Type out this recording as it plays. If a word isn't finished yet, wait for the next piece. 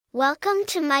Welcome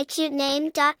to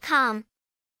mycutename.com.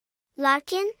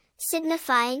 Larkin,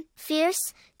 signifying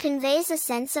fierce, conveys a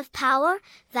sense of power,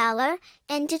 valor,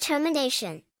 and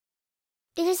determination.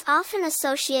 It is often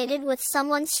associated with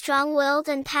someone strong-willed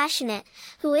and passionate,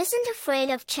 who isn't afraid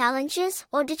of challenges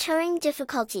or deterring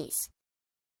difficulties.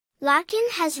 Larkin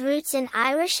has roots in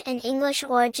Irish and English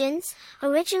origins,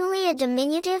 originally a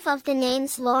diminutive of the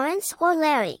names Lawrence or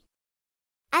Larry.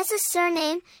 As a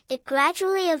surname, it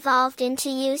gradually evolved into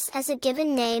use as a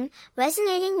given name,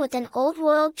 resonating with an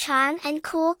old-world charm and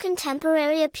cool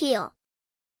contemporary appeal.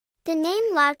 The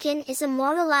name Larkin is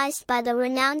immortalized by the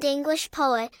renowned English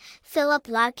poet, Philip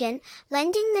Larkin,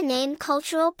 lending the name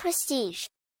cultural prestige.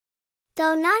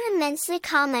 Though not immensely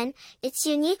common, its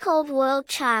unique old-world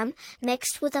charm,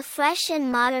 mixed with a fresh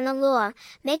and modern allure,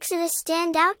 makes it a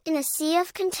standout in a sea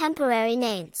of contemporary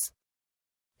names.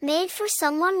 Made for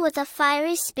someone with a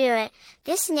fiery spirit,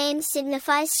 this name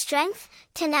signifies strength,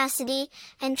 tenacity,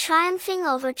 and triumphing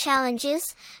over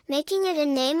challenges, making it a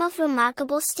name of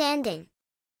remarkable standing.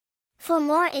 For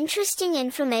more interesting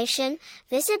information,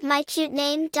 visit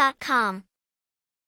mycutename.com.